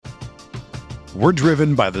We're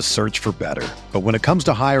driven by the search for better. But when it comes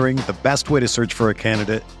to hiring, the best way to search for a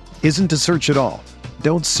candidate isn't to search at all.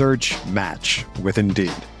 Don't search, match with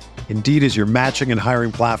Indeed. Indeed is your matching and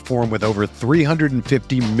hiring platform with over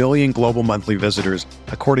 350 million global monthly visitors,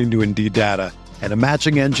 according to Indeed data, and a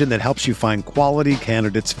matching engine that helps you find quality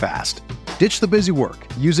candidates fast. Ditch the busy work.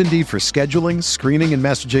 Use Indeed for scheduling, screening, and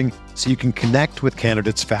messaging so you can connect with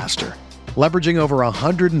candidates faster. Leveraging over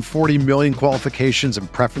 140 million qualifications and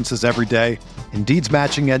preferences every day, Indeed's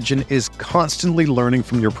matching engine is constantly learning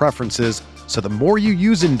from your preferences, so the more you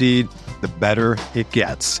use Indeed, the better it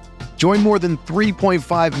gets. Join more than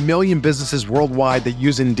 3.5 million businesses worldwide that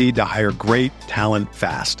use Indeed to hire great talent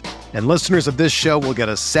fast. And listeners of this show will get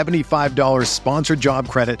a $75 sponsored job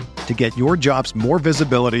credit to get your jobs more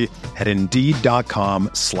visibility at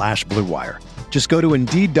Indeed.com/Blue Wire. Just go to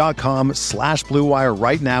Indeed.com/Blue Wire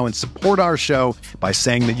right now and support our show by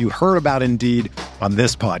saying that you heard about Indeed on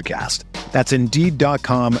this podcast. That's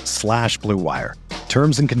Indeed.com/Blue Wire.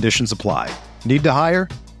 Terms and conditions apply. Need to hire?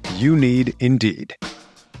 You need Indeed.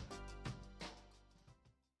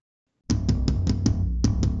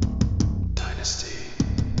 Dynasty.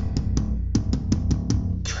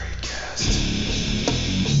 TradeCast.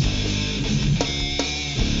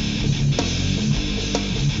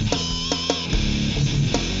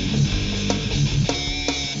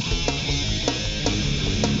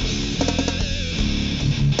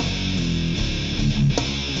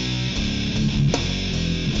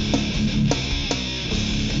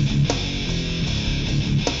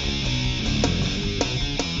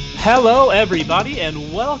 Hello, everybody,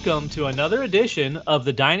 and welcome to another edition of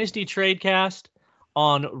the Dynasty TradeCast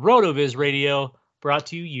on RotoViz Radio, brought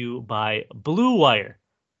to you by Blue Wire.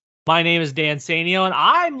 My name is Dan Sanio, and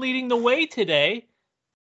I'm leading the way today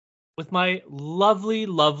with my lovely,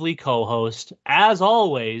 lovely co-host, as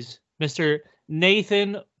always, Mr.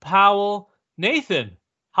 Nathan Powell. Nathan,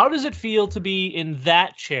 how does it feel to be in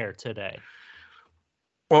that chair today?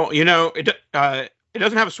 Well, you know, it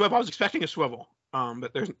doesn't have a swivel. I was expecting a swivel.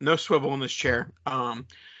 But there's no swivel in this chair.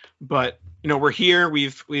 But you know, we're here.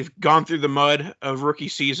 We've gone through the mud of rookie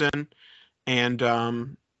season, and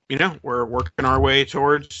you know, we're working our way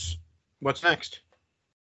towards what's next.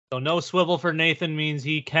 So no swivel for Nathan means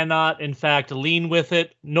he cannot, in fact, lean with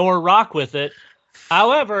it nor rock with it.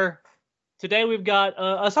 However, today we've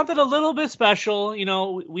got something a little bit special. You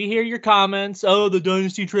know, we hear your comments. Oh, the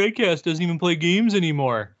Dynasty TradeCast doesn't even play games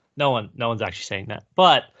anymore. No one's actually saying that,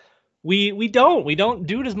 but. We don't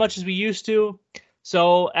do it as much as we used to.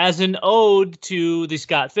 So as an ode to the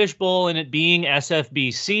Scott Fish Bowl and it being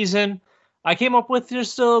SFB season, I came up with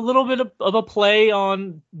just a little bit of a play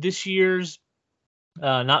on this year's,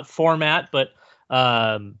 not format, but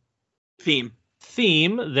Theme.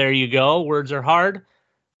 There you go. Words are hard.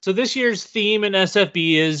 So this year's theme in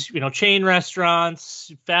SFB is, you know, chain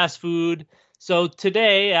restaurants, fast food. So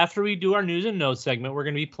today, after we do our news and notes segment, we're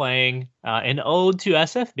going to be playing an ode to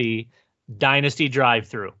SFB, Dynasty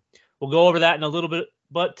Drive-Thru. We'll go over that in a little bit,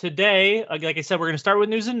 but today, like I said, we're going to start with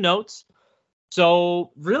news and notes.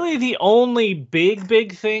 So really the only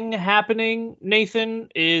big thing happening, Nathan,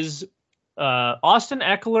 is Austin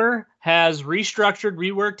Eckler has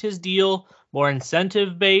reworked his deal, more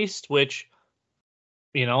incentive-based, which...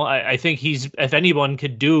 You know, I think if anyone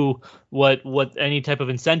could do what any type of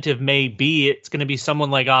incentive may be, it's going to be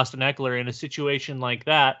someone like Austin Eckler in a situation like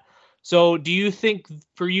that. So do you think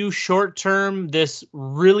for you short term, this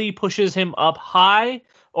really pushes him up high,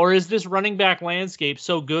 or is this running back landscape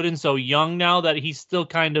so good and so young now that he's still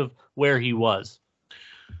kind of where he was?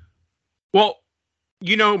 Well,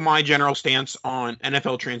 you know, my general stance on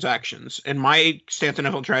NFL transactions, and my stance on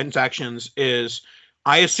NFL transactions is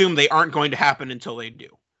I assume they aren't going to happen until they do.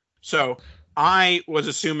 So I was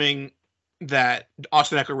assuming that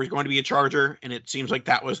Austin Eckler was going to be a Charger, and it seems like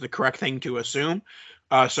that was the correct thing to assume.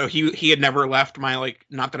 So he had never left my, like,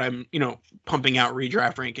 not that I'm, you know, pumping out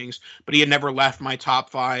redraft rankings, but he had never left my top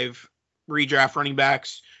 5 redraft running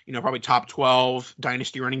backs, you know, probably top 12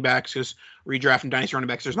 dynasty running backs, because redraft and dynasty running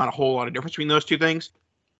backs, there's not a whole lot of difference between those two things.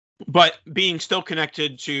 But being still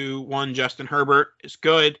connected to one Justin Herbert is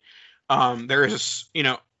good. There is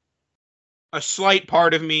a slight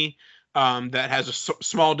part of me that has a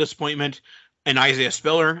small disappointment in Isaiah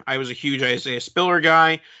Spiller. I was a huge Isaiah Spiller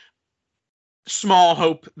guy. Small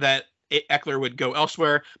hope that Eckler would go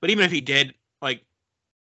elsewhere. But even if he did, like,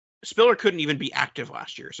 Spiller couldn't even be active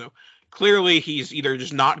last year. So clearly he's either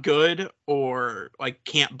just not good or, like,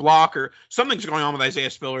 can't block, or something's going on with Isaiah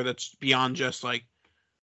Spiller that's beyond just, like,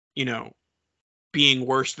 you know, being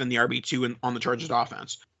worse than the RB2 on the Chargers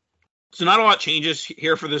offense. So not a lot changes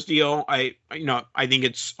here for this deal. I think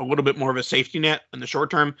it's a little bit more of a safety net in the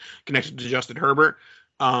short term connected to Justin Herbert,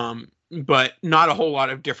 but not a whole lot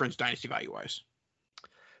of difference dynasty value wise.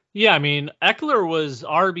 Yeah, I mean, Eckler was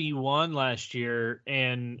RB1 last year,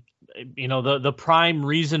 and the prime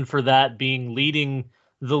reason for that being leading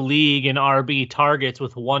the league in RB targets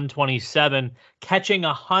with 127, catching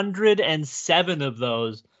 107 of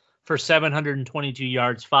those for 722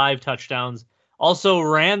 yards, 5 touchdowns. Also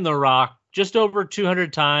ran the rock just over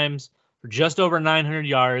 200 times for just over 900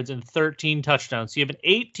 yards and 13 touchdowns. So you have an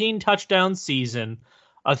 18 touchdown season,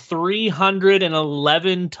 a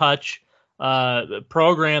 311 touch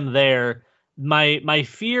program there. My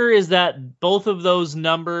fear is that both of those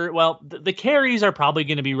the carries are probably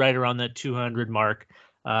going to be right around that 200 mark.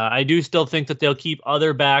 I do still think that they'll keep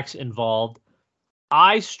other backs involved.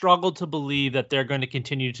 I struggle to believe that they're going to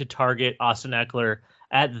continue to target Austin Eckler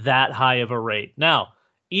at that high of a rate. Now,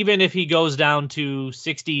 even if he goes down to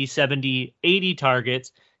 60, 70, 80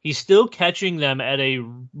 targets, he's still catching them at a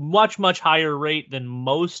much, much higher rate than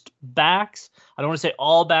most backs. I don't want to say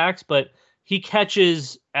all backs, but he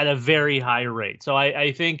catches at a very high rate. So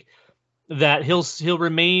I think that he'll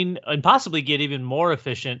remain and possibly get even more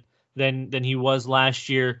efficient than he was last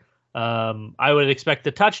year. I would expect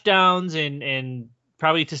the touchdowns and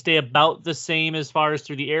probably to stay about the same as far as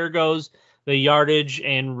through the air goes. The yardage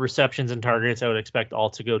and receptions and targets, I would expect all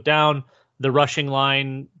to go down. The rushing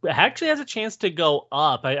line actually has a chance to go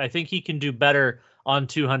up. I think he can do better on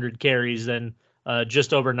 200 carries than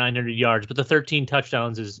just over 900 yards. But the 13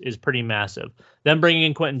 touchdowns is pretty massive. Then bringing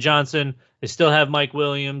in Quentin Johnson, they still have Mike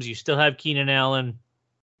Williams. You still have Keenan Allen.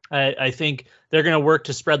 I think they're going to work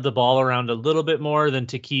to spread the ball around a little bit more than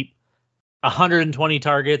to keep 120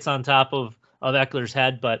 targets on top of Eckler's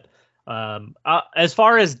head. But as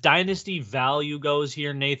far as dynasty value goes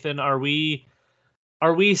here, Nathan, are we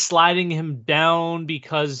sliding him down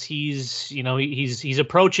because he's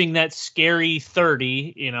approaching that scary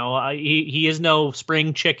 30? He is no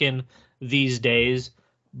spring chicken these days,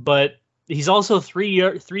 but he's also 3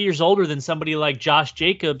 years older than somebody like Josh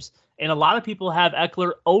Jacobs, and a lot of people have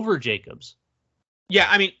Eckler over Jacobs. Yeah,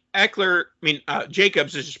 I mean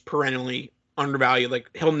Jacobs is just perennially undervalued. Like,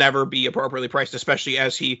 he'll never be appropriately priced, especially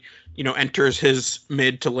as he enters his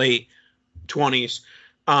mid to late 20s.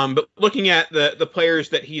 But looking at the players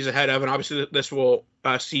that he's ahead of, and obviously this will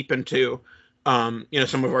seep into some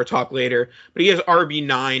of our talk later, but he has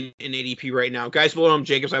RB9 in ADP right now. Guys below him,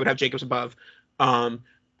 Jacobs, I would have Jacobs above.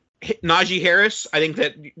 Najee Harris, I think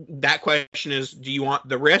that question is, do you want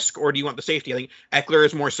the risk or do you want the safety? I think Eckler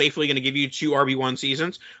is more safely going to give you 2 RB1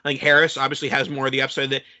 seasons. I think Harris obviously has more of the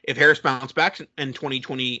upside that if Harris bounced back in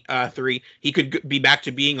 2023, he could be back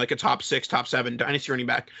to being like a top 6, top 7 dynasty running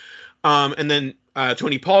back. And then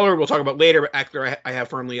Tony Pollard, we'll talk about later, but Eckler I have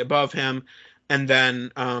firmly above him. And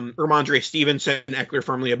then Ramondre Stevenson, Eckler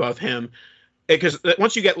firmly above him. Because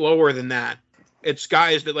once you get lower than that, it's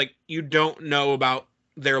guys that you don't know about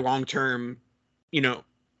their long-term,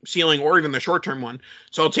 ceiling or even the short-term one.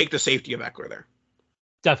 So I'll take the safety of Eckler there.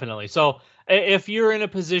 Definitely. So if you're in a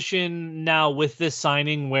position now with this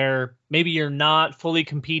signing where maybe you're not fully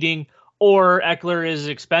competing or Eckler is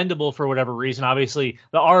expendable for whatever reason, obviously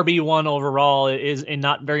the RB1 overall is in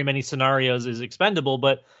not very many scenarios is expendable,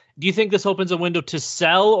 but do you think this opens a window to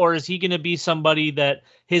sell, or is he going to be somebody that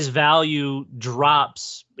his value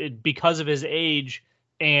drops because of his age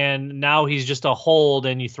and now he's just a hold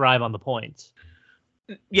and you thrive on the points?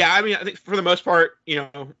 Yeah, I mean, I think for the most part,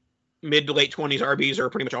 mid to late 20s RBs are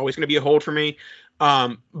pretty much always going to be a hold for me.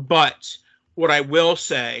 But what I will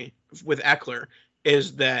say with Eckler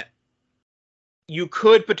is that you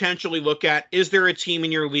could potentially look at, is there a team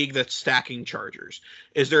in your league that's stacking Chargers?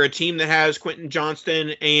 Is there a team that has Quentin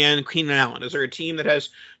Johnston and Keenan Allen? Is there a team that has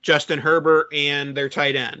Justin Herbert and their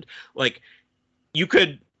tight end? You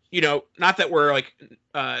could, not that we're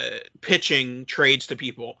pitching trades to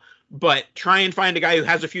people, but try and find a guy who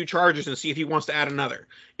has a few Chargers and see if he wants to add another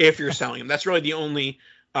if you're selling him. That's really the only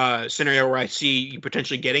scenario where I see you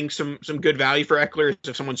potentially getting some good value for Eckler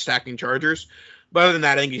if someone's stacking Chargers. But other than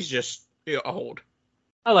that, I think he's just a hold.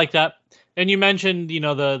 I like that. And you mentioned,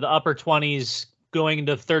 the upper 20s going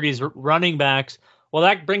into 30s running backs. Well,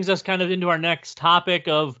 that brings us kind of into our next topic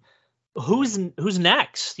of who's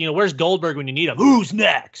next. Where's Goldberg when you need him? Who's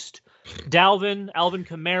next? Alvin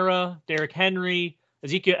Kamara, Derrick Henry,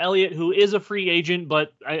 Ezekiel Elliott, who is a free agent,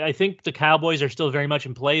 but I think the Cowboys are still very much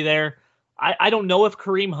in play there. I don't know if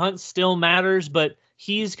Kareem Hunt still matters, but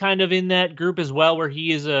he's kind of in that group as well, where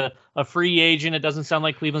he is a free agent. It doesn't sound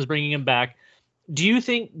like Cleveland's bringing him back. Do you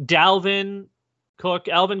think Dalvin Cook,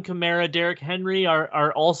 Alvin Kamara, Derrick Henry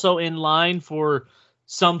are also in line for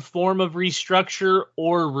some form of restructure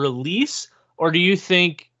or release? Or do you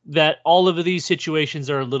think that all of these situations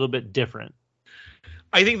are a little bit different?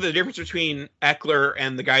 I think the difference between Eckler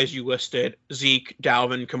and the guys you listed, Zeke,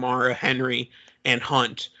 Dalvin, Kamara, Henry, and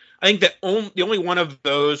Hunt, I think that the only one of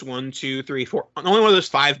those 1, 2, 3, 4, the only one of those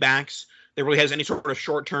 5 backs that really has any sort of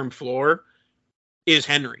short-term floor is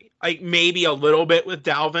Henry. Like maybe a little bit with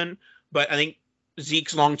Dalvin, but I think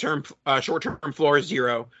Zeke's long-term, short-term floor is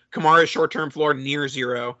 0. Kamara's short-term floor near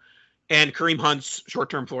 0, and Kareem Hunt's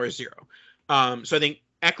short-term floor is 0. So I think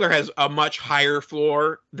Eckler has a much higher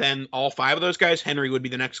floor than all 5 of those guys. Henry would be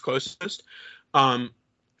the next closest.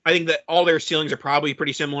 I think that all their ceilings are probably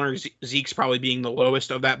pretty similar. Zeke's probably being the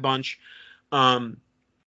lowest of that bunch. So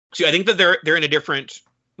I think that they're in a different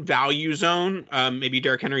value zone. Maybe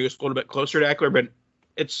Derrick Henry was a little bit closer to Eckler, but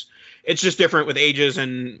it's just different with ages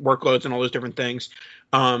and workloads and all those different things.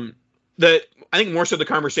 I think more so the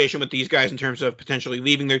conversation with these guys in terms of potentially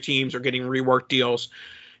leaving their teams or getting reworked deals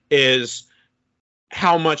is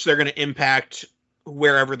how much they're going to impact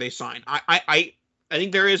wherever they sign. I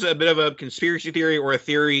think there is a bit of a conspiracy theory or a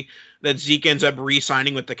theory that Zeke ends up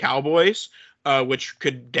re-signing with the Cowboys, which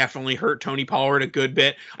could definitely hurt Tony Pollard a good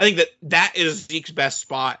bit. I think that is Zeke's best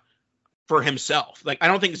spot for himself. Like, I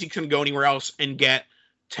don't think Zeke's going to go anywhere else and get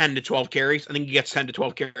 10 to 12 carries. I think he gets 10 to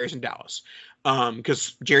 12 carries in Dallas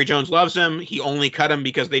because Jerry Jones loves him. He only cut him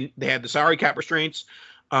because they had the salary cap restraints.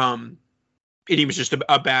 And he was just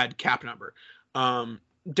a bad cap number.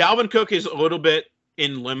 Dalvin Cook is a little bit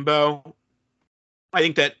in limbo. I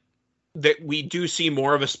think that we do see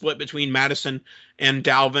more of a split between Madison and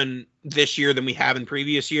Dalvin this year than we have in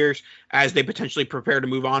previous years as they potentially prepare to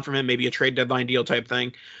move on from him, maybe a trade deadline deal type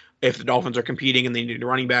thing if the Dolphins are competing and they need a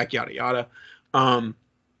running back, yada, yada.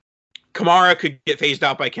 Kamara could get phased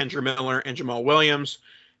out by Kendra Miller and Jamal Williams,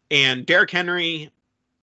 and Derrick Henry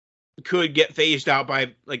could get phased out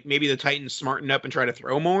by like maybe the Titans smarten up and try to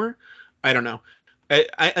throw more. I don't know.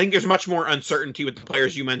 I think there's much more uncertainty with the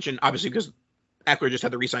players you mentioned, obviously because Eckler just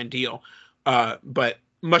had the re-signed deal, but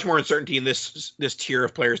much more uncertainty in this tier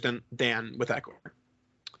of players than with Eckler.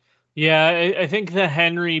 Yeah, I think the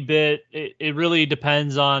Henry bit, it really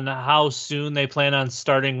depends on how soon they plan on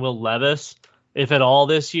starting Will Levis, if at all,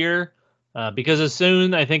 this year. Because as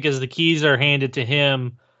soon, I think, as the keys are handed to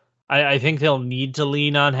him, I think they'll need to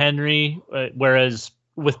lean on Henry. Whereas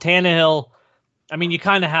with Tannehill, I mean, you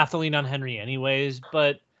kind of have to lean on Henry anyways,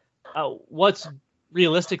 but what's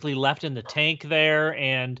realistically left in the tank there?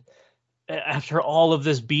 And after all of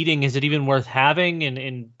this beating, is it even worth having?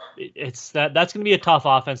 And it's that's going to be a tough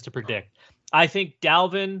offense to predict. I think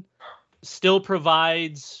Dalvin still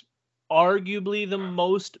provides arguably the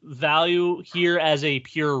most value here as a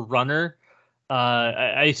pure runner.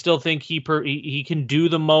 I still think he can do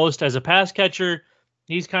the most as a pass catcher.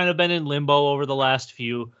 He's kind of been in limbo over the last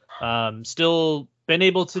few. Still been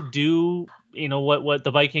able to do, what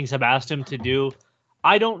the Vikings have asked him to do.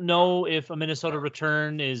 I don't know if a Minnesota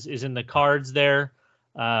return is in the cards there.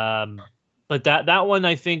 But that one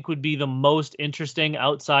I think would be the most interesting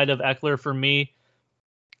outside of Eckler for me.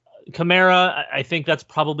 Kamara, I think that's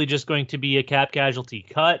probably just going to be a cap casualty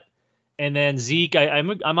cut. And then Zeke,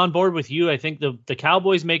 I'm on board with you. I think the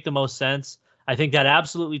Cowboys make the most sense. I think that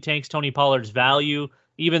absolutely tanks Tony Pollard's value,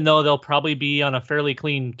 even though they'll probably be on a fairly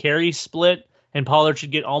clean carry split, and Pollard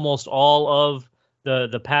should get almost all of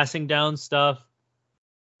the passing down stuff.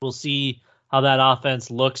 We'll see how that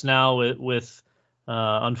offense looks now with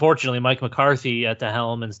unfortunately, Mike McCarthy at the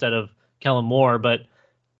helm instead of Kellen Moore. But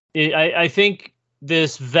I think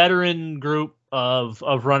this veteran group of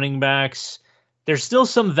running backs, there's still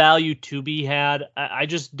some value to be had. I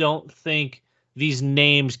just don't think these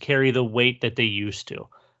names carry the weight that they used to.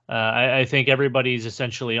 I think everybody's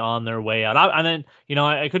essentially on their way out. And then,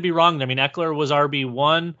 I could be wrong. I mean, Eckler was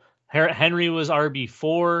RB1, Henry was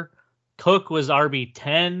RB4, Cook was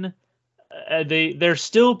RB10. They're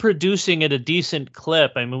still producing at a decent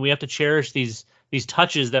clip. I mean, we have to cherish these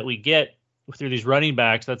touches that we get through these running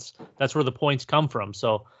backs. That's where the points come from.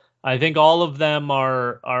 So I think all of them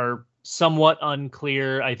are somewhat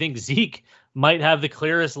unclear. I think Zeke might have the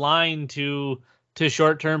clearest line to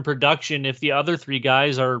short-term production if the other three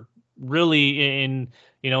guys are really in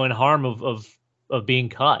harm of being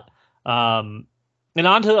cut. And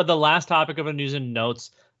on to the last topic of our news and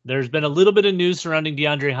notes. There's been a little bit of news surrounding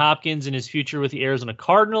DeAndre Hopkins and his future with the Arizona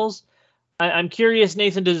Cardinals. I'm curious,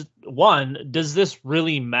 Nathan, does this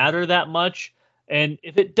really matter that much? And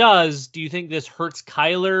if it does, do you think this hurts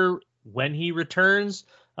Kyler when he returns?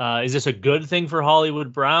 Is this a good thing for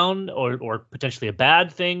Hollywood Brown or potentially a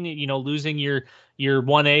bad thing? Losing your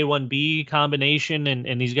 1A, 1B combination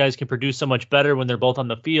and these guys can produce so much better when they're both on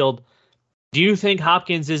the field. Do you think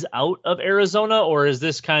Hopkins is out of Arizona, or is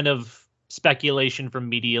this kind of speculation from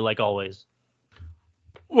media like always?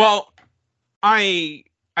 Well, I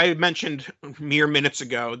mentioned mere minutes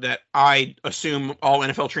ago that I assume all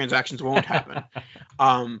NFL transactions won't happen.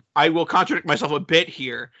 I will contradict myself a bit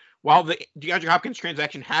here. While the DeAndre Hopkins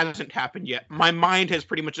transaction hasn't happened yet, my mind has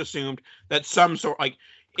pretty much assumed that some sort, like,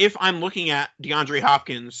 if I'm looking at DeAndre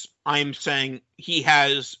Hopkins, I'm saying he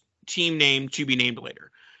has team name to be named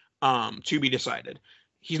later, to be decided.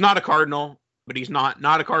 He's not a Cardinal, but he's not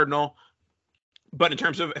a Cardinal. But in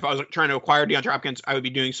terms of if I was trying to acquire DeAndre Hopkins, I would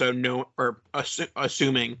be doing so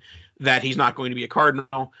assuming that he's not going to be a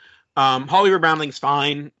Cardinal. Hollywood Brownling's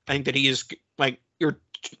fine. I think that he is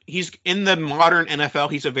he's in the modern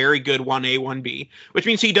NFL. He's a very good 1A, 1B, which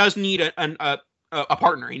means he does need a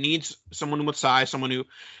partner. He needs someone with size, someone who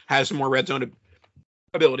has some more red zone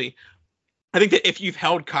ability. I think that if you've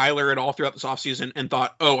held Kyler at all throughout this offseason and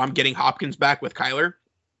thought, oh, I'm getting Hopkins back with Kyler,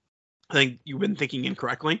 I think you've been thinking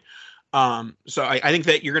incorrectly. So I think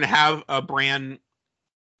that you're going to have a brand.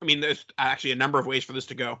 I mean, there's actually a number of ways for this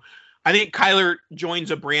to go. I think Kyler joins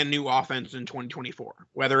a brand new offense in 2024,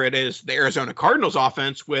 whether it is the Arizona Cardinals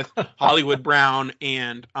offense with Hollywood Brown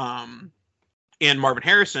and Marvin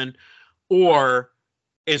Harrison, or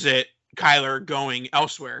is it Kyler going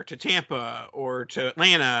elsewhere to Tampa or to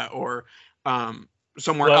Atlanta or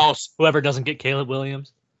somewhere else? Whoever doesn't get Caleb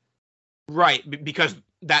Williams. Right, because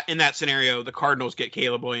that in that scenario, the Cardinals get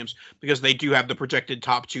Caleb Williams because they do have the projected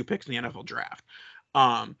top 2 picks in the NFL draft.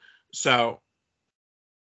 So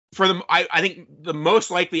for them, I think the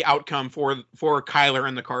most likely outcome for Kyler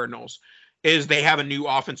and the Cardinals is they have a new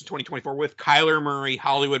offense in 2024 with Kyler Murray,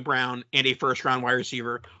 Hollywood Brown, and a first-round wide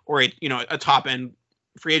receiver, or a top-end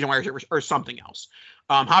free agent wide receiver, or something else.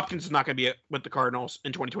 Hopkins is not going to be with the Cardinals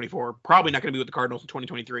in 2024. Probably not going to be with the Cardinals in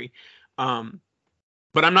 2023.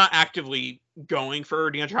 But I'm not actively going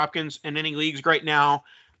for DeAndre Hopkins in any leagues right now.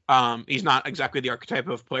 He's not exactly the archetype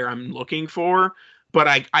of player I'm looking for, but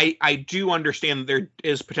I do understand that there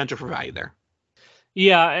is potential for value there.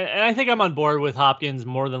 Yeah, and I think I'm on board with Hopkins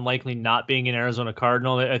more than likely not being an Arizona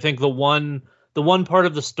Cardinal. I think the one part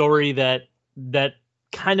of the story that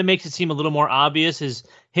kind of makes it seem a little more obvious is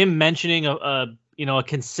him mentioning a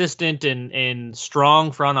consistent and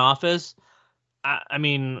strong front office. I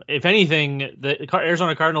mean, if anything, the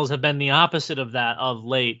Arizona Cardinals have been the opposite of that of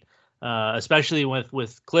late, especially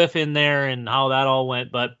with Cliff in there and how that all went.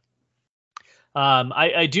 But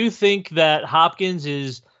I do think that Hopkins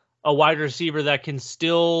is a wide receiver that can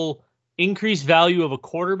still increase value of a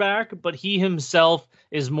quarterback, but he himself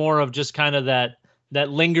is more of just kind of that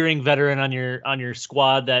lingering veteran on your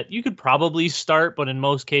squad that you could probably start, but in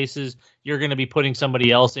most cases you're going to be putting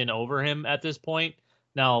somebody else in over him at this point.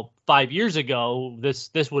 Now, 5 years ago,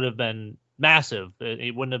 this would have been massive.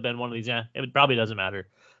 It wouldn't have been one of these. It probably doesn't matter.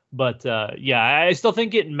 But, I still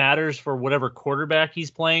think it matters for whatever quarterback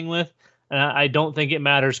he's playing with. And I don't think it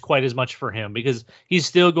matters quite as much for him because he's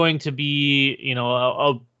still going to be,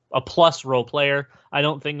 a plus role player. I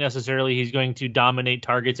don't think necessarily he's going to dominate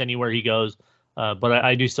targets anywhere he goes. But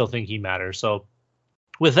I do still think he matters. So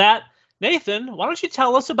with that, Nathan, why don't you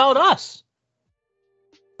tell us about us?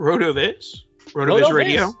 RotoViz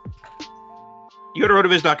Radio. You go to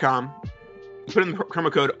rotoviz.com. You put in the promo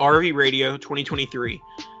code RVRadio 2023.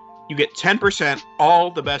 You get 10%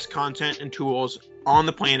 all the best content and tools on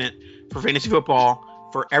the planet for fantasy football,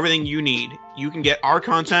 for everything you need. You can get our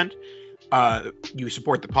content. You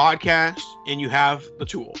support the podcast, and you have the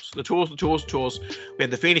tools. The tools. We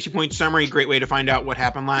have the fantasy point summary, great way to find out what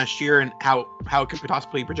happened last year and how it could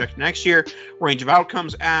possibly project next year. Range of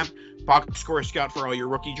outcomes app, box score scout for all your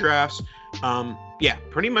rookie drafts.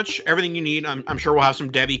 Pretty much everything you need. I'm sure we'll have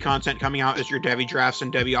some Devy content coming out as your Devy drafts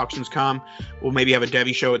and Devy auctions come. We'll maybe have a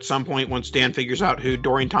Devy show at some point once Dan figures out who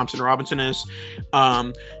Dorian Thompson-Robinson is.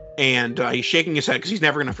 And he's shaking his head because he's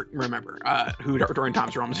never going to remember who Dorian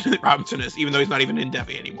Thompson-Robinson is, even though he's not even in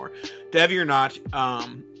Devy anymore. Devy or not.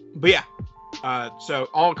 So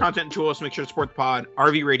all content and tools, make sure to support the pod.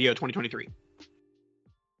 RV Radio 2023.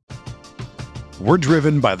 We're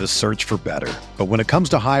driven by the search for better. But when it comes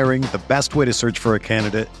to hiring, the best way to search for a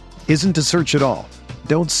candidate isn't to search at all.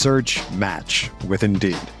 Don't search, match with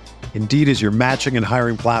Indeed. Indeed is your matching and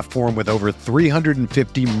hiring platform with over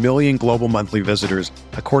 350 million global monthly visitors,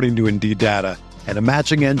 according to Indeed data, and a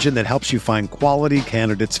matching engine that helps you find quality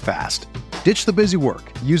candidates fast. Ditch the busy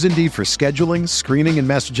work. Use Indeed for scheduling, screening, and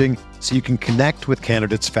messaging so you can connect with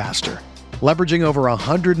candidates faster. Leveraging over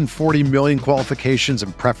 140 million qualifications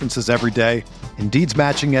and preferences every day, Indeed's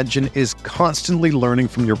matching engine is constantly learning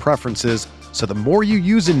from your preferences, so the more you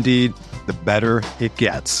use Indeed, the better it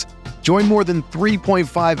gets. Join more than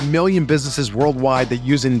 3.5 million businesses worldwide that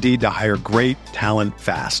use Indeed to hire great talent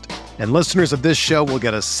fast. And listeners of this show will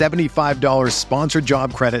get a $75 sponsored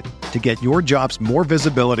job credit to get your jobs more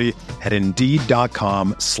visibility at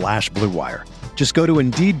Indeed.com/Blue Wire. Just go to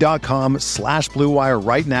Indeed.com/Blue Wire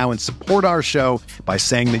right now and support our show by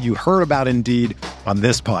saying that you heard about Indeed on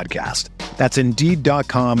this podcast. That's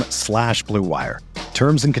Indeed.com/Blue Wire.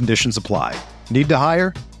 Terms and conditions apply. Need to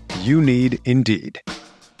hire? You need Indeed.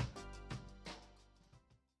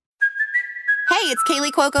 Hey, it's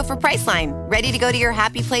Kaylee Cuoco for Priceline. Ready to go to your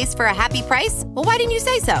happy place for a happy price? Well, why didn't you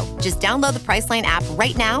say so? Just download the Priceline app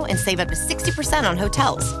right now and save up to 60% on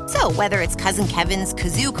hotels. So whether it's Cousin Kevin's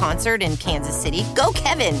Kazoo Concert in Kansas City, go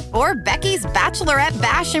Kevin, or Becky's Bachelorette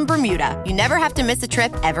Bash in Bermuda, you never have to miss a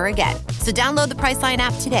trip ever again. So download the Priceline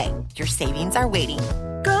app today. Your savings are waiting.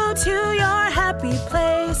 Go to your happy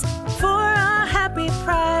place for a happy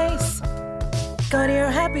price. Go to your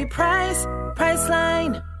happy price,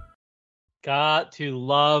 Priceline. Got to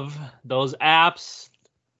love those apps.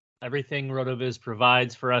 Everything RotoViz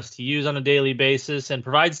provides for us to use on a daily basis and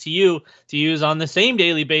provides to you to use on the same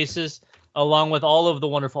daily basis, along with all of the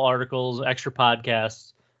wonderful articles, extra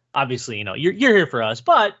podcasts. Obviously, you're here for us,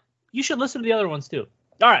 but you should listen to the other ones too.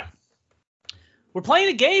 All right. We're playing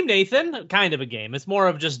a game, Nathan. Kind of a game. It's more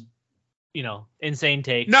of just, insane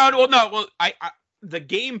take. No. Well, I the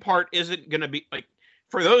game part isn't going to be like,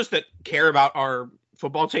 for those that care about our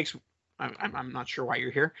football takes. I'm not sure why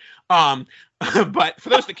you're here. But for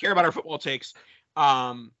those that care about our football takes,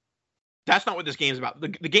 that's not what this game is about. The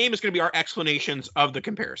game is going to be our explanations of the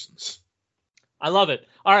comparisons. I love it.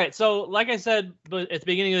 All right. So like I said at the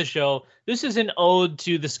beginning of the show, this is an ode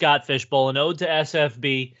to the Scott Fish Bowl, an ode to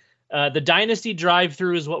SFB. The Dynasty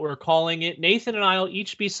Drive-Thru is what we're calling it. Nathan and I will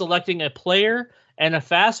each be selecting a player and a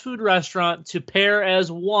fast food restaurant to pair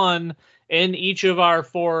as one in each of our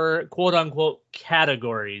 4 quote-unquote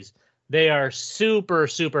categories. They are super,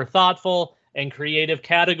 super thoughtful and creative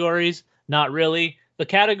categories. Not really. The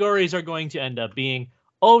categories are going to end up being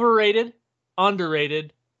overrated,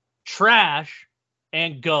 underrated, trash,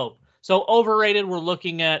 and GOAT. So overrated, we're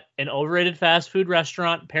looking at an overrated fast food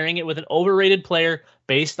restaurant, pairing it with an overrated player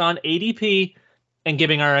based on ADP and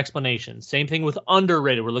giving our explanations. Same thing with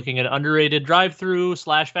underrated. We're looking at underrated drive-through /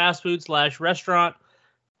 fast food / restaurant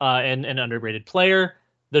and an underrated player.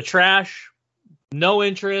 The trash, no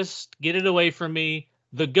interest, get it away from me.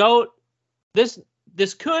 The GOAT, this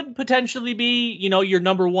could potentially be, your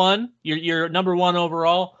number one, your number one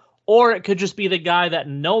overall, or it could just be the guy that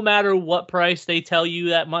no matter what price they tell you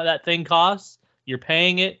that thing costs, you're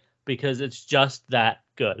paying it because it's just that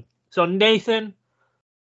good. So Nathan,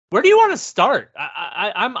 where do you want to start?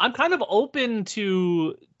 I'm kind of open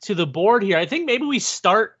to the board here. I think maybe we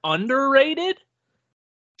start underrated.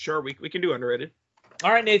 Sure, we can do underrated.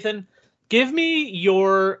 All right, Nathan. Give me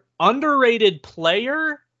your underrated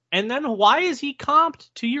player, and then why is he comped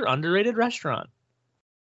to your underrated restaurant?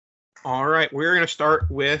 All right, we're going to start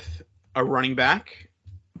with a running back.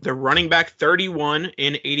 The running back 31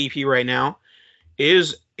 in ADP right now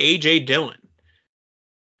is A.J. Dillon.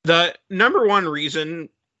 The number one reason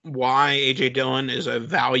why A.J. Dillon is a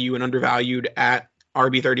value and undervalued at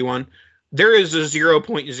RB31, there is a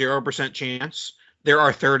 0.0% chance there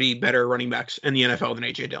are 30 better running backs in the NFL than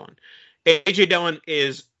A.J. Dillon. A.J. Dillon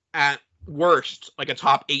is at worst like a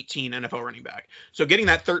top 18 NFL running back. So getting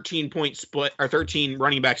that 13-point split or 13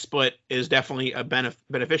 running back split is definitely a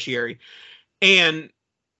beneficiary. And,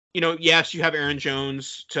 yes, you have Aaron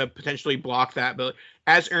Jones to potentially block that. But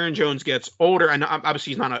as Aaron Jones gets older, and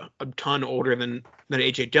obviously he's not a ton older than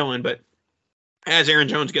A.J. Dillon, but as Aaron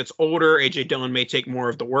Jones gets older, A.J. Dillon may take more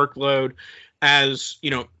of the workload. As,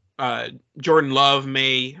 Jordan Love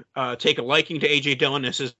may take a liking to A.J. Dillon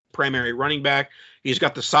as his primary running back. He's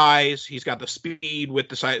got the size. He's got the speed with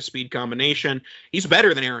the size-speed combination. He's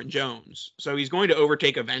better than Aaron Jones. So he's going to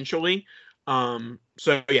overtake eventually.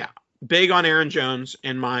 Big on Aaron Jones.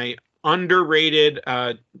 And my underrated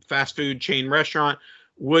fast food chain restaurant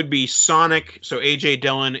would be Sonic. So A.J.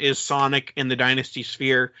 Dillon is Sonic in the Dynasty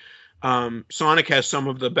sphere. Sonic has some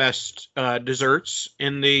of the best desserts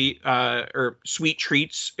in the or sweet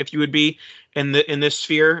treats, if you would be in this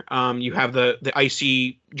sphere. You have the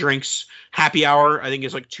icy drinks happy hour. I think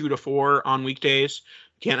is like 2 to 4 on weekdays.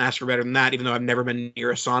 Can't ask for better than that, even though I've never been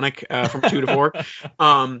near a Sonic from 2 to 4.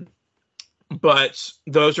 But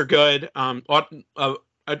those are good. A lot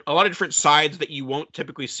of different sides that you won't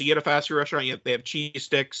typically see at a fast food restaurant. They have cheese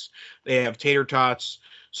sticks, they have tater tots.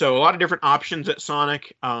 So a lot of different options at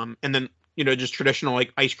Sonic. And then, just traditional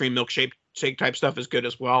like ice cream milkshake type stuff is good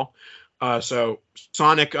as well. So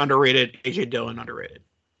Sonic underrated, A.J. Dillon underrated.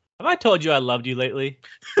 Have I told you I loved you lately?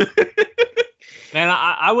 Man,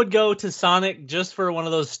 I would go to Sonic just for one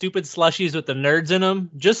of those stupid slushies with the nerds in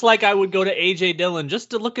them, just like I would go to AJ Dillon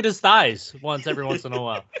just to look at his thighs every once in a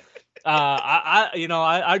while.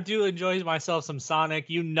 I do enjoy myself some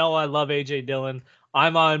Sonic. You know I love AJ Dillon.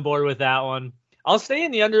 I'm on board with that one. I'll stay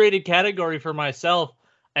in the underrated category for myself,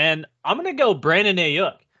 and I'm going to go Brandon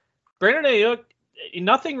Ayuk. Brandon Ayuk,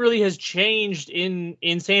 nothing really has changed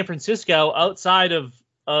in San Francisco outside of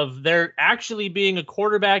there actually being a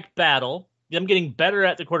quarterback battle, them getting better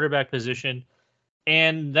at the quarterback position,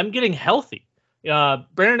 and them getting healthy.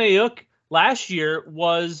 Brandon Ayuk last year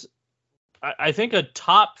was, I think, a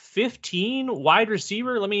top 15 wide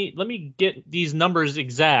receiver. Let me get these numbers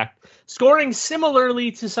exact. Scoring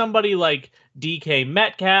similarly to somebody like DK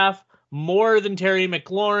Metcalf, more than Terry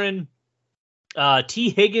McLaurin. T.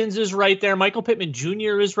 Higgins is right there. Michael Pittman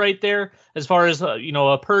Jr. is right there as far as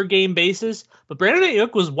a per game basis. But Brandon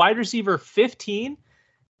Ayuk was wide receiver 15,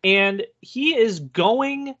 and he is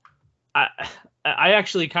going. I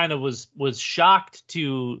actually kind of was shocked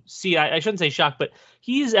to see. I shouldn't say shocked, but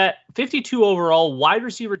he's at 52 overall, wide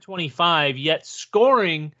receiver 25, yet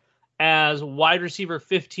scoring as wide receiver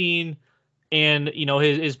 15, and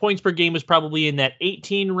his points per game was probably in that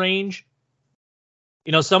 18 range.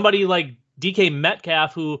 Somebody like DK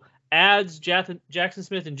Metcalf, who adds Jackson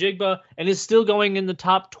Smith and Jigba and is still going in the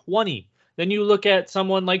top 20. Then you look at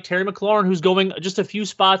someone like Terry McLaurin, who's going just a few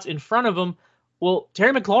spots in front of him. Well,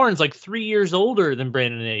 Terry McLaurin's like 3 years older than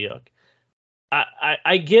Brandon Ayuk.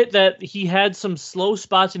 I get that he had some slow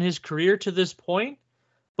spots in his career to this point,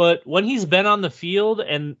 but when he's been on the field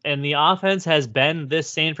and the offense has been this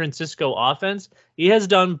San Francisco offense, he has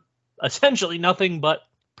done essentially nothing but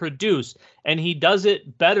produce, and he does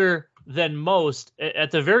it better than most, at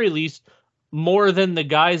the very least, more than the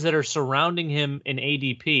guys that are surrounding him in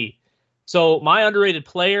ADP. So my underrated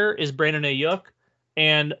player is Brandon Ayuk,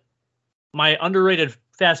 and my underrated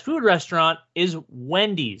fast food restaurant is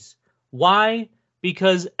Wendy's. Why?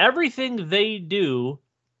 Because everything they do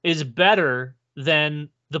is better than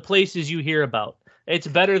the places you hear about. It's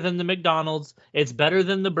better than the McDonald's. It's better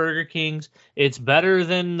than the Burger Kings. It's better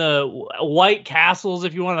than the White Castles,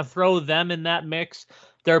 if you want to throw them in that mix.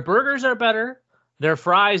 Their burgers are better. Their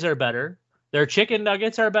fries are better. Their chicken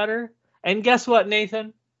nuggets are better. And guess what,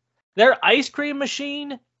 Nathan? Their ice cream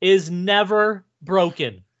machine is never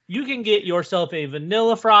broken. You can get yourself a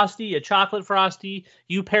vanilla Frosty, a chocolate Frosty.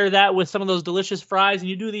 You pair that with some of those delicious fries, and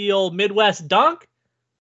you do the old Midwest dunk.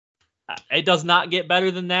 It does not get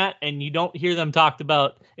better than that, and you don't hear them talked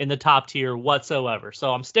about in the top tier whatsoever.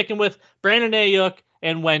 So I'm sticking with Brandon Ayuk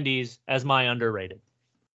and Wendy's as my underrated.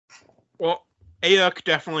 Well, Ayuk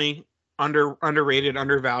definitely underrated,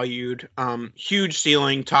 undervalued. Huge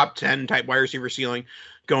ceiling, top 10 type wide receiver ceiling,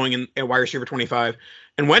 going in at wide receiver 25.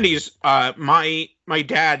 And Wendy's, my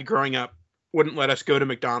dad growing up wouldn't let us go to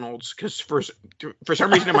McDonald's because for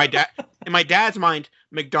some reason in my dad's mind,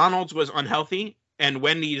 McDonald's was unhealthy and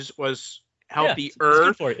Wendy's was healthier.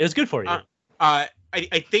 Yeah, it's good for you. I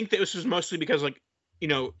think that this was mostly because, like, in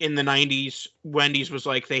the 90s, Wendy's was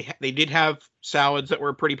like they did have salads that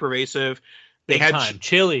were pretty pervasive. They had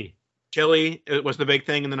chili. It was the big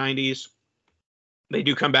thing in the 90s. They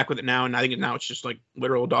do come back with it now, and I think now it's just like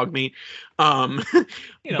literal dog meat.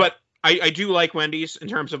 But I do like Wendy's in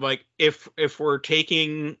terms of, like, if we're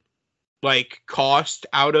taking like cost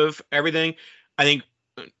out of everything, I think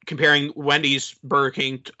comparing Wendy's, Burger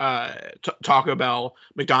King, Taco Bell,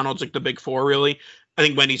 McDonald's, like the big four, really, I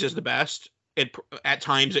think Wendy's is the best. At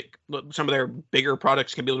times, some of their bigger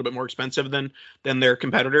products can be a little bit more expensive than their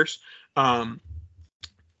competitors.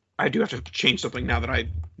 I do have to change something now that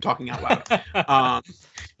I'm talking out loud.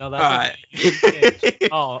 No, that's okay.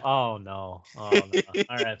 Oh no. All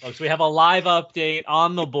right, folks, we have a live update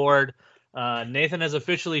on the board. Nathan has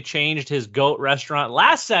officially changed his GOAT restaurant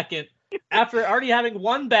last second after already having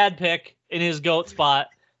one bad pick in his GOAT spot.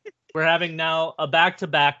 We're having now a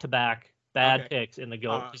back-to-back bad picks in the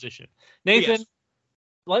GOAT position. Nathan,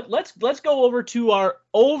 yes. Let's go over to our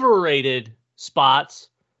overrated spots,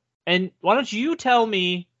 and why don't you tell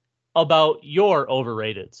me about your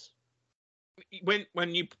overrateds?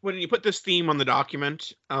 When you put this theme on the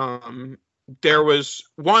document, there was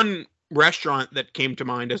one restaurant that came to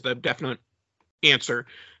mind as the definite answer,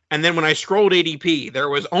 and then when I scrolled ADP, there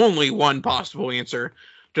was only one possible answer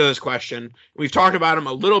to this question. We've talked about him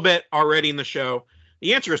a little bit already in the show.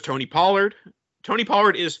 The answer is Tony Pollard. Tony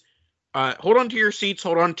Pollard is hold on to your seats,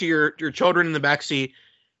 hold on to your children in the back seat.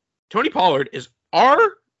 Tony Pollard is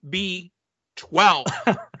RB12.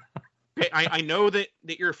 I know that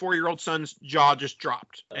your 4-year-old son's jaw just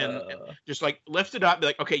dropped, and just like lift it up, be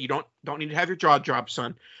like, okay, you don't need to have your jaw drop,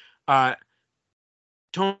 son.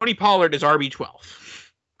 Tony Pollard is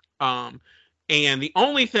RB12. And the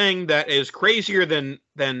only thing that is crazier than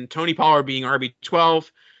Tony Pollard being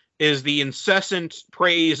RB12 is the incessant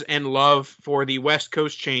praise and love for the West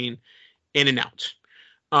Coast chain In-N-Out.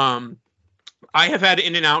 I have had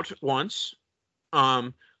In-N-Out once.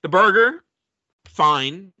 The burger,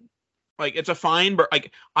 fine. Like, it's a fine burger.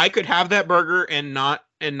 Like, I could have that burger and not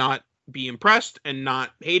be impressed and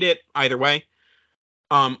not hate it either way.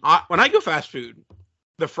 When I go fast food,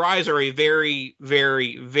 the fries are a very,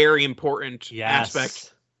 very, very important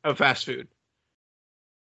aspect of fast food.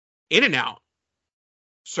 In-N-Out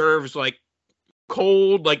serves like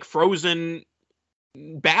cold, like frozen,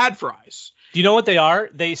 bad fries. Do you know what they are?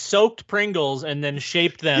 They soaked Pringles and then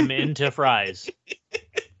shaped them into fries.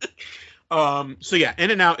 So yeah,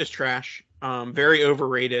 In-N-Out is trash. Very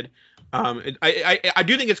overrated. I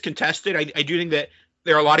do think it's contested. I do think that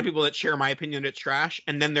there are a lot of people that share my opinion that it's trash,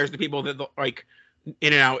 and then there's the people that like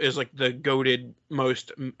In-N-Out is like the goated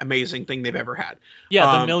most amazing thing they've ever had.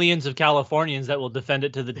 Yeah, the millions of Californians that will defend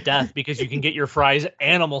it to the death because you can get your fries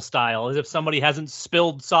animal style, as if somebody hasn't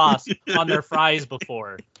spilled sauce on their fries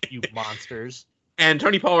before. You monsters. And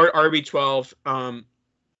Tony Pollard, RB12.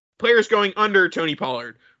 Players going under Tony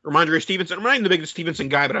Pollard. Ramondre Stevenson. I'm not even the biggest Stevenson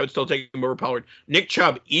guy, but I would still take him over Pollard. Nick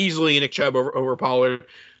Chubb, easily Nick Chubb over Pollard.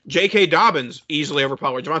 J.K. Dobbins, easily over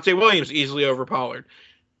Pollard. Javonte Williams, easily over Pollard.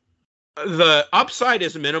 The upside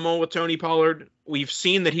is minimal with Tony Pollard. We've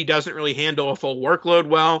seen that he doesn't really handle a full workload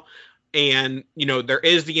well. And, you know, there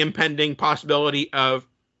is the impending possibility of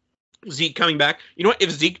Zeke coming back. You know what? If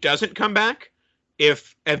Zeke doesn't come back,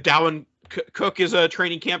 if Dalvin Cook is a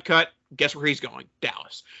training camp cut, guess where he's going?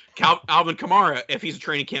 Dallas. Alvin Kamara, if he's a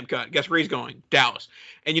training camp cut, guess where he's going? Dallas.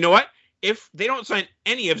 And you know what? If they don't sign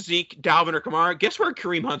any of Zeke, Dalvin, or Kamara, guess where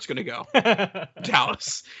Kareem Hunt's going to go?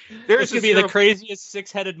 Dallas. This could be the craziest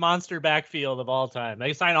six-headed monster backfield of all time.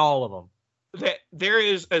 They sign all of them. There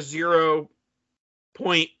is a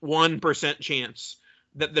 0.1% chance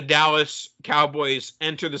that the Dallas Cowboys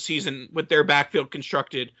enter the season with their backfield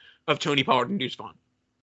constructed of Tony Pollard and Deuce Vaughn.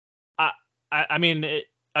 I mean,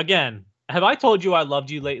 again, have I told you I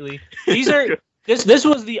loved you lately? These are this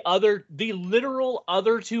was the literal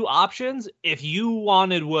other two options if you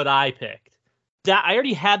wanted what I picked. That I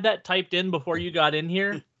already had that typed in before you got in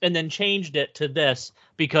here and then changed it to this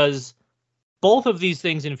because both of these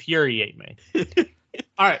things infuriate me.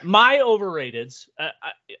 All right, my overrateds.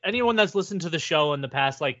 Anyone that's listened to the show in the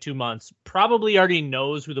past like 2 months probably already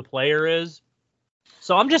knows who the player is.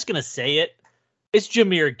 So I'm just going to say it. It's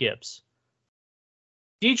Jahmyr Gibbs.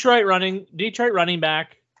 Detroit running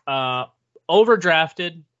back,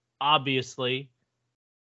 overdrafted, obviously,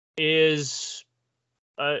 is,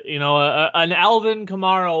 an Alvin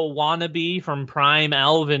Kamara wannabe from prime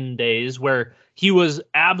Alvin days where he was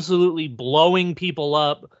absolutely blowing people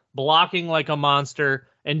up, blocking like a monster,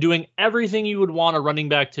 and doing everything you would want a running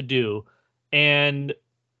back to do. And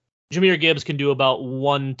Jahmyr Gibbs can do about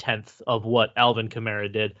 1/10 of what Alvin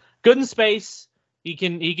Kamara did. Good in space. He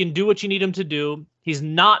can do what you need him to do. He's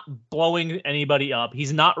not blowing anybody up.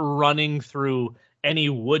 He's not running through any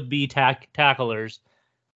would-be tacklers.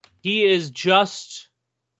 He is just,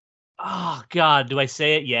 oh God, do I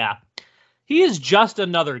say it? Yeah. He is just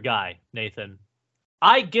another guy, Nathan.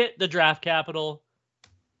 I get the draft capital,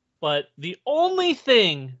 but the only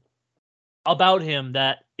thing about him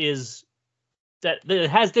that has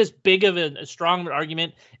this big of a strong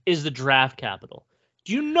argument is the draft capital.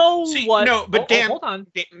 Do you know what? No, but Dan, hold on.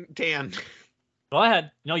 Dan. Go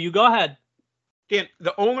ahead. No, you go ahead. Dan,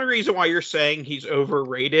 the only reason why you're saying he's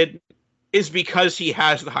overrated is because he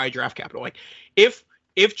has the high draft capital. Like, if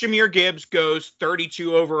Jahmyr Gibbs goes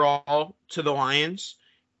 32 overall to the Lions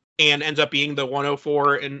and ends up being the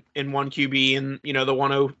 104 in one QB and, the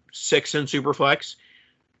 106 in Superflex,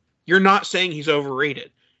 you're not saying he's overrated.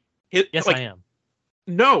 Yes, I am.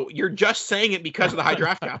 No, you're just saying it because of the high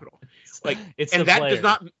draft capital. Like, it's and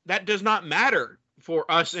that does not matter for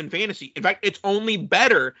us in fantasy. In fact, it's only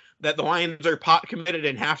better that the Lions are pot committed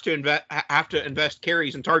and have to invest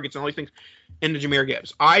carries and targets and all these things into Jahmyr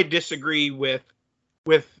Gibbs. I disagree with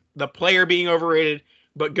the player being overrated,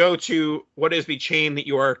 but go to what is the chain that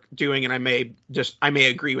you are doing, and I may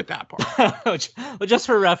agree with that part. Well, just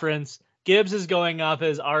for reference, Gibbs is going off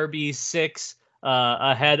as RB6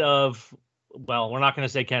 ahead of. Well, we're not going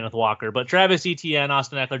to say Kenneth Walker, but Travis Etienne,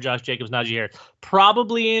 Austin Eckler, Josh Jacobs, Najee Harris,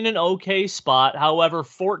 probably in an okay spot. However,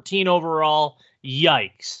 14 overall,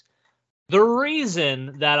 yikes. The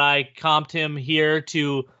reason that I comped him here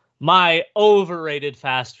to my overrated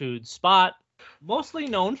fast food spot, mostly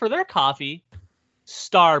known for their coffee,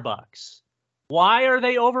 Starbucks. Why are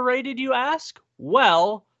they overrated, you ask?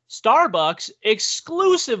 Well, Starbucks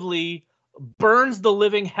exclusively burns the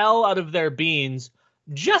living hell out of their beans,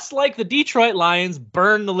 just like the Detroit Lions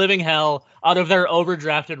burn the living hell out of their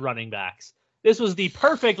overdrafted running backs. This was the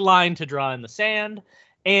perfect line to draw in the sand.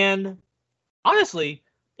 And honestly,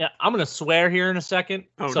 I'm going to swear here in a second.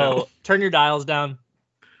 Turn your dials down.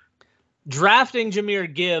 Drafting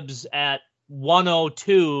Jahmyr Gibbs at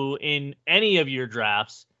 102 in any of your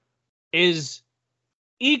drafts is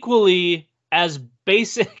equally as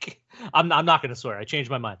basic. I'm not going to swear. I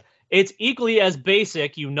changed my mind. It's equally as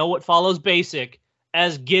basic. You know what follows basic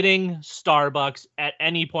as getting Starbucks at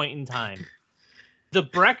any point in time. The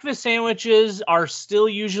breakfast sandwiches are still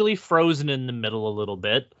usually frozen in the middle a little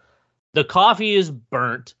bit. The coffee is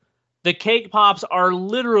burnt. The cake pops are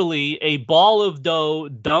literally a ball of dough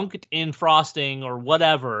dunked in frosting or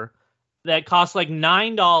whatever that costs like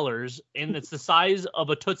 $9, and it's the size of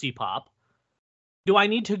a Tootsie Pop. Do I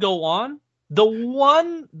need to go on? The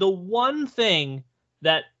one thing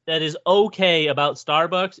that is okay about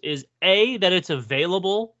Starbucks is A, that it's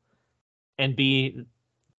available, and B,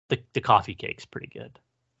 the coffee cake's pretty good.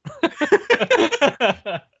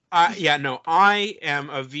 I am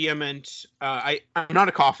a vehement. I'm not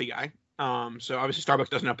a coffee guy. So obviously Starbucks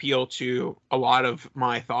doesn't appeal to a lot of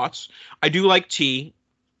my thoughts. I do like tea.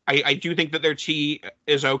 I do think that their tea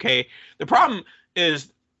is okay. The problem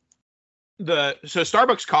is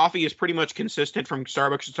Starbucks coffee is pretty much consistent from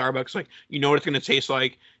Starbucks to Starbucks. Like, you know what it's going to taste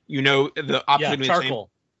like. You know the option. Yeah, charcoal.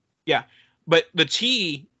 Yeah, but the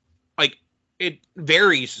tea, like, it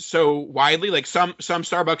varies so widely. Like some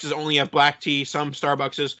Starbucks only have black tea. Some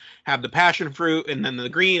Starbucks have the passion fruit and then the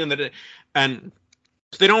green and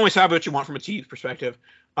so they don't always have what you want from a tea perspective.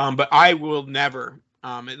 But I will never.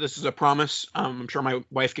 This is a promise. I'm sure my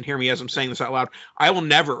wife can hear me as I'm saying this out loud. I will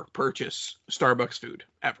never purchase Starbucks food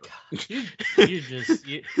ever.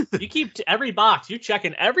 You keep every box. You're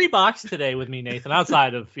checking every box today with me, Nathan.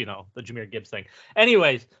 Outside of the Jahmyr Gibbs thing.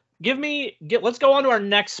 Anyways, let's go on to our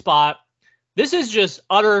next spot. This is just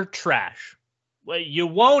utter trash. You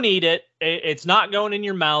won't eat it. It's not going in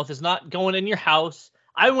your mouth. It's not going in your house.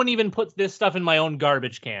 I wouldn't even put this stuff in my own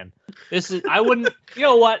garbage can. I wouldn't, you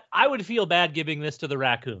know what? I would feel bad giving this to the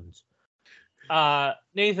raccoons.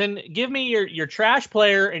 Nathan, give me your trash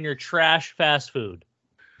player and your trash fast food.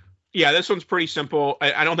 Yeah, this one's pretty simple.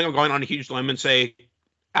 I don't think I'm going on a huge limb and say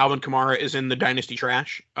Alvin Kamara is in the Dynasty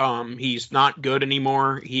trash. He's not good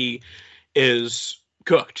anymore. He is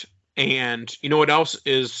cooked. And you know what else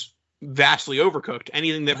is vastly overcooked?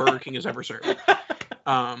 Anything that Burger King has ever served.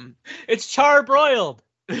 It's charbroiled.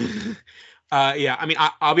 Yeah, I mean,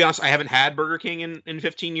 I'll be honest, I haven't had Burger King in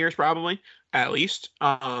 15 years, probably, at least.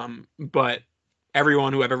 But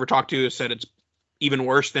everyone who I've ever talked to has said it's even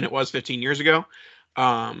worse than it was 15 years ago.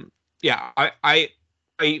 Yeah, I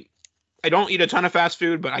don't eat a ton of fast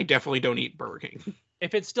food, but I definitely don't eat Burger King.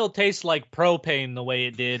 If it still tastes like propane the way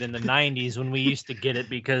it did in the 90s when we used to get it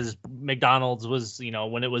because McDonald's was,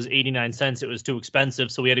 when it was 89 cents, it was too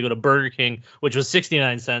expensive. So we had to go to Burger King, which was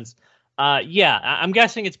 69 cents. Yeah, I'm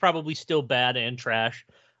guessing it's probably still bad and trash.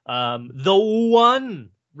 The one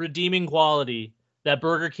redeeming quality that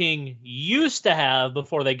Burger King used to have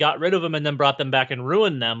before they got rid of them and then brought them back and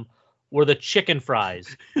ruined them were the chicken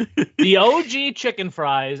fries. The OG chicken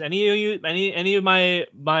fries. Any of my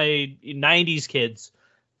 90s kids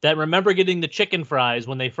that remember getting the chicken fries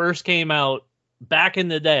when they first came out back in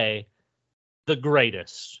the day, the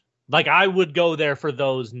greatest. Like, I would go there for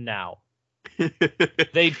those now.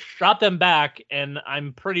 They dropped them back, and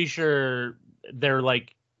I'm pretty sure they're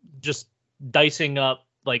like just dicing up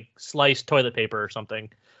like sliced toilet paper or something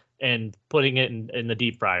and putting it in the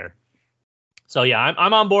deep fryer. So yeah,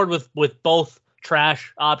 I'm on board with both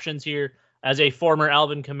trash options here. As a former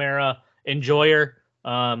Alvin Kamara enjoyer,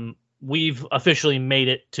 we've officially made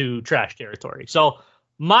it to trash territory. So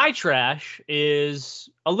my trash is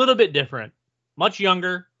a little bit different, much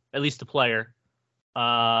younger, at least the player.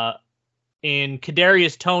 In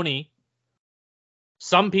Kadarius Toney,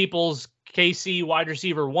 some people's KC wide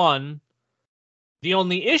receiver 1. The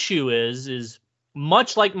only issue is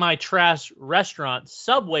much like my trash restaurant,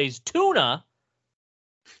 Subway's tuna,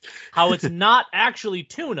 how it's not actually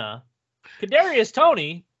tuna, Kadarius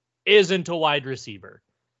Toney isn't a wide receiver.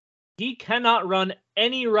 He cannot run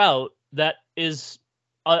any route that is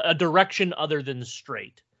a direction other than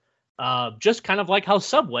straight. Just kind of like how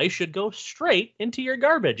Subway should go straight into your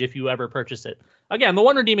garbage if you ever purchase it. Again, the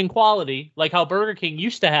one redeeming quality, like how Burger King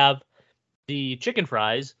used to have the chicken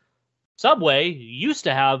fries, Subway used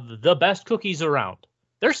to have the best cookies around.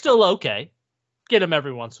 They're still okay. Get them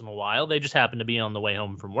every once in a while. They just happen to be on the way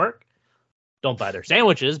home from work. Don't buy their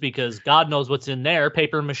sandwiches because God knows what's in there.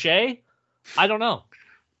 Paper mache? I don't know.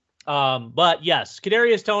 But yes,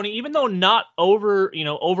 Kadarius Toney, even though not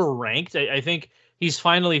overranked, I think he's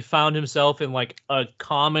finally found himself in like a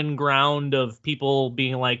common ground of people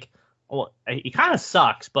being like, well, he kind of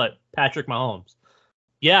sucks, but Patrick Mahomes.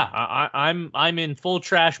 Yeah, I'm in full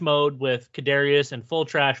trash mode with Kadarius and full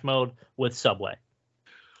trash mode with Subway.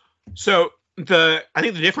 So I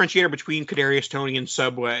think the differentiator between Kadarius Toney and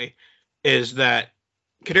Subway is that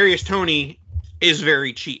Kadarius Toney is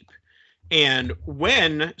very cheap. And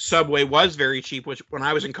when Subway was very cheap, which when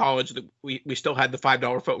I was in college, we still had the $5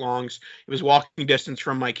 footlongs. It was walking distance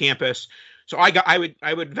from my campus. So I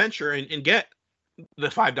would venture and get the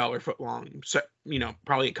 $5 footlong, so,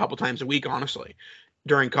 probably a couple times a week, honestly,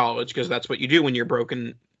 during college, because that's what you do when you're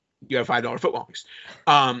broken. You have $5 footlongs.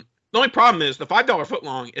 The only problem is the $5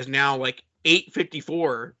 footlong is now like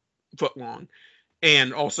 $8.54 footlong,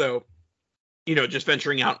 and also, just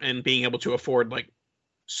venturing out and being able to afford like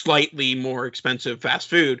slightly more expensive fast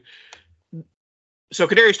food. So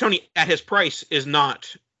Kadarius Toney at his price is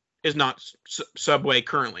not Subway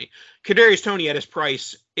currently. Kadarius Toney at his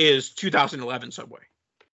price is 2011 Subway.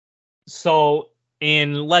 So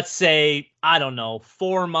in, let's say, I don't know,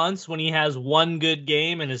 4 months, when he has one good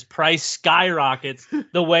game and his price skyrockets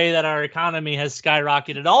the way that our economy has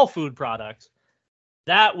skyrocketed all food products,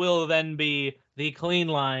 that will then be the clean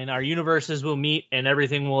line. Our universes will meet and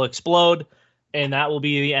everything will explode, and that will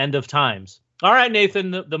be the end of times. All right,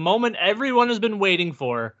 Nathan, the moment everyone has been waiting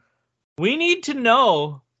for. We need to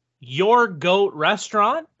know your GOAT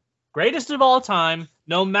restaurant, greatest of all time,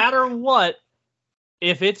 no matter what.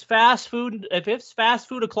 If it's fast food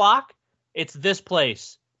o'clock, it's this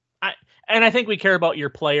place. I think we care about your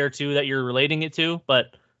player too that you're relating it to,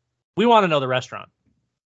 but we want to know the restaurant.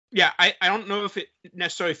 Yeah, I don't know if it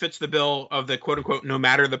necessarily fits the bill of the quote unquote no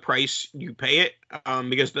matter the price you pay it,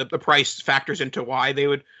 because the price factors into why they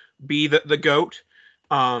would be the GOAT.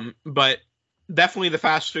 But definitely the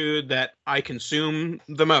fast food that I consume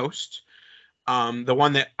the most. The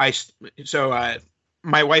one that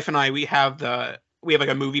my wife and I, we have like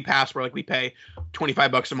a movie pass where like we pay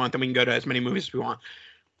 $25 a month and we can go to as many movies as we want.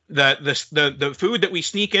 The food that we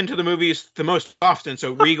sneak into the movies the most often,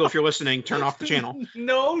 so Regal, if you're listening, turn off the channel.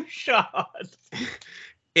 No shot.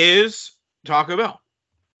 Is Taco Bell.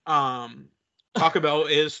 Taco Bell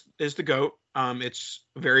is the GOAT. It's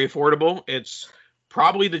very affordable. It's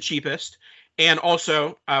probably the cheapest. And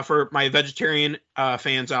also, for my vegetarian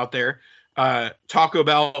fans out there, Taco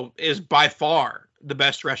Bell is by far the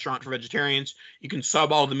best restaurant for vegetarians. You can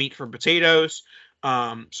sub all the meat for potatoes.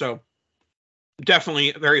 So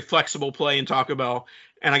definitely a very flexible play in Taco Bell.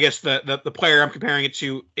 And I guess the player I'm comparing it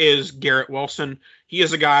to is Garrett Wilson. He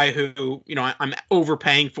is a guy who, I'm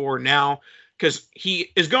overpaying for now because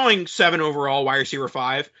he is going 7 overall, wide receiver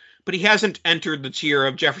 5, but he hasn't entered the tier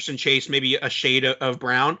of Jefferson Chase, maybe a shade of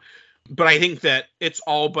Brown. But I think that it's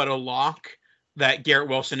all but a lock that Garrett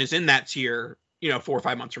Wilson is in that tier, 4 or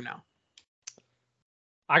 5 months from now.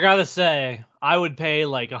 I gotta say, I would pay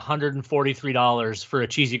like $143 for a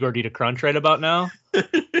cheesy gordita crunch right about now.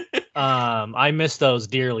 I miss those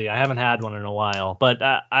dearly. I haven't had one in a while, but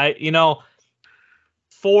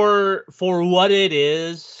for what it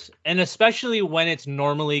is, and especially when it's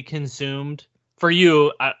normally consumed for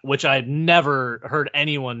you, which I've never heard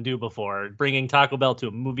anyone do before, bringing Taco Bell to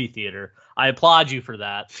a movie theater. I applaud you for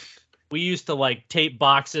that. We used to like tape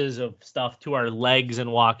boxes of stuff to our legs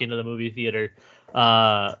and walk into the movie theater.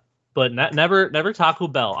 But never Taco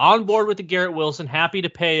Bell. On board with the Garrett Wilson. Happy to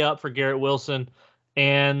pay up for Garrett Wilson.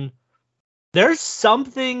 And there's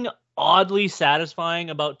something oddly satisfying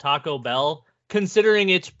about Taco Bell, considering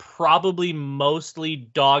it's probably mostly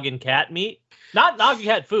dog and cat meat. Not dog and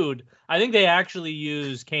cat food. I think they actually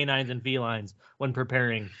use canines and felines when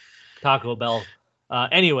preparing Taco Bell.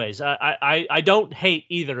 Anyways, I don't hate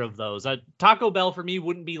either of those. Taco Bell for me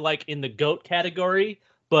wouldn't be like in the GOAT category,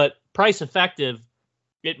 but price effective,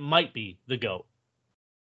 it might be the GOAT.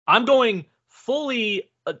 I'm going fully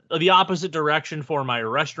the opposite direction for my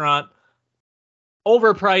restaurant.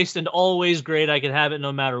 Overpriced and always great. I could have it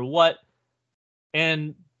no matter what.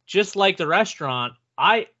 And just like the restaurant,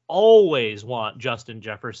 I always want Justin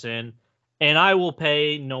Jefferson, and I will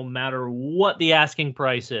pay no matter what the asking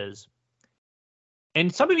price is.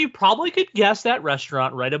 And some of you probably could guess that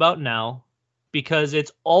restaurant right about now, because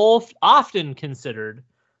it's often considered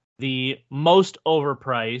the most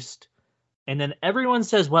overpriced. And then everyone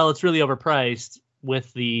says, well, it's really overpriced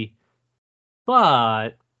with but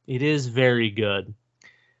it is very good.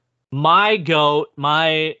 My GOAT,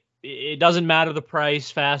 it doesn't matter the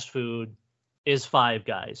price, fast food, is Five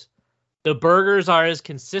Guys. The burgers are as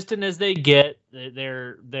consistent as they get.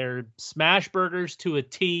 They're smash burgers to a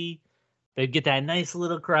T. They'd get that nice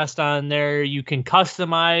little crust on there. You can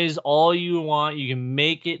customize all you want. You can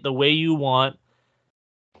make it the way you want.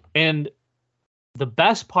 And the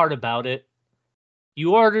best part about it,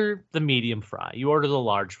 you order the medium fry, you order the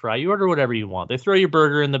large fry, you order whatever you want. They throw your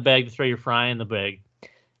burger in the bag, they throw your fry in the bag.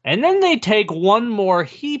 And then they take one more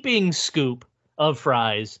heaping scoop of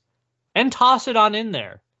fries and toss it on in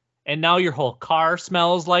there. And now your whole car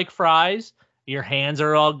smells like fries. Your hands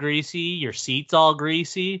are all greasy. Your seat's all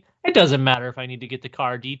greasy. It doesn't matter if I need to get the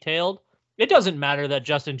car detailed. It doesn't matter that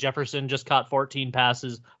Justin Jefferson just caught 14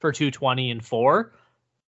 passes for 220 and 4.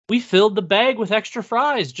 We filled the bag with extra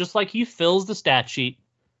fries, just like he fills the stat sheet.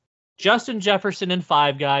 Justin Jefferson and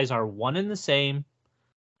Five Guys are one and the same.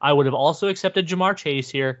 I would have also accepted Jamar Chase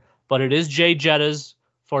here, but it is Jay Jettas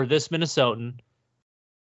for this Minnesotan.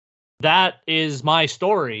 That is my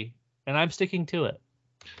story, and I'm sticking to it.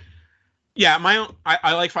 Yeah,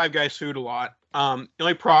 I like Five Guys food a lot. The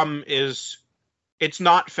only problem is it's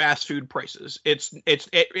not fast food prices. It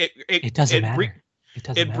doesn't matter.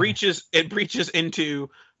 It breaches into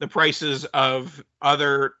the prices of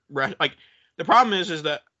other like the problem is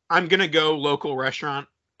that I'm gonna go local restaurant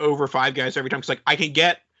over Five Guys every time because like I can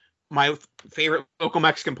get my favorite local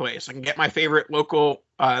Mexican place, I can get my favorite local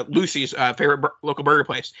Lucy's favorite local burger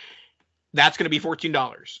place. That's gonna be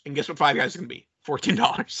 $14, and guess what Five Guys is gonna be?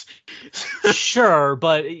 $14. Sure,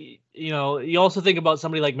 but you also think about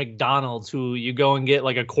somebody like McDonald's who you go and get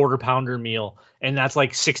like a quarter pounder meal and that's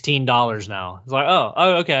like $16 now. It's like, oh,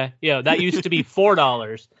 okay. Yeah, that used to be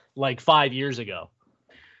 $4 like 5 years ago.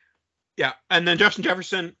 Yeah, and then Justin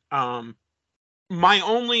Jefferson, my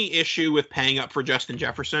only issue with paying up for Justin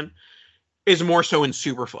Jefferson is more so in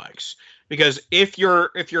Superflex. Because if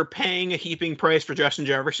you're paying a heaping price for Justin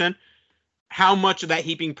Jefferson, how much of that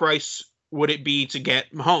heaping price would it be to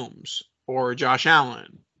get Mahomes or Josh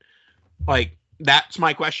Allen? Like, that's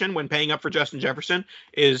my question when paying up for Justin Jefferson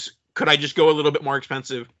is, could I just go a little bit more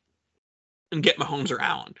expensive and get Mahomes or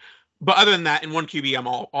Allen? But other than that, in one QB, I'm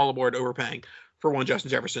all aboard overpaying for one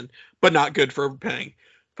Justin Jefferson, but not good for overpaying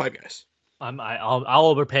Five Guys. I'll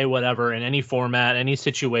overpay whatever in any format, any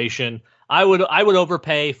situation. I would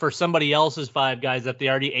overpay for somebody else's Five Guys that they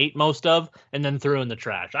already ate most of and then threw in the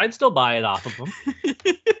trash. I'd still buy it off of them.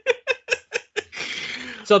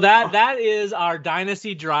 So that is our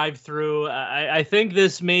Dynasty drive-through. I think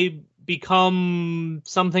this may become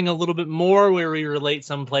something a little bit more where we relate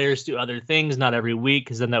some players to other things, not every week,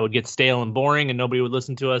 because then that would get stale and boring and nobody would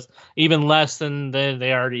listen to us, even less than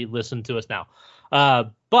they already listen to us now.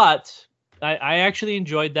 But I actually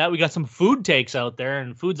enjoyed that. We got some food takes out there,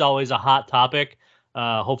 and food's always a hot topic.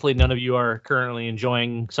 Hopefully none of you are currently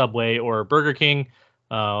enjoying Subway or Burger King.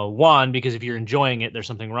 One, because if you're enjoying it, there's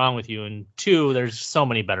something wrong with you. And two, there's so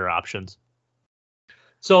many better options.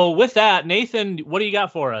 So with that, Nathan, what do you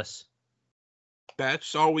got for us?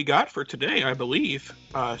 That's all we got for today, I believe.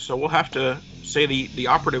 So we'll have to say the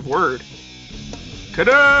operative word.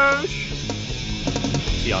 Kadosh!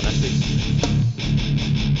 See y'all next week.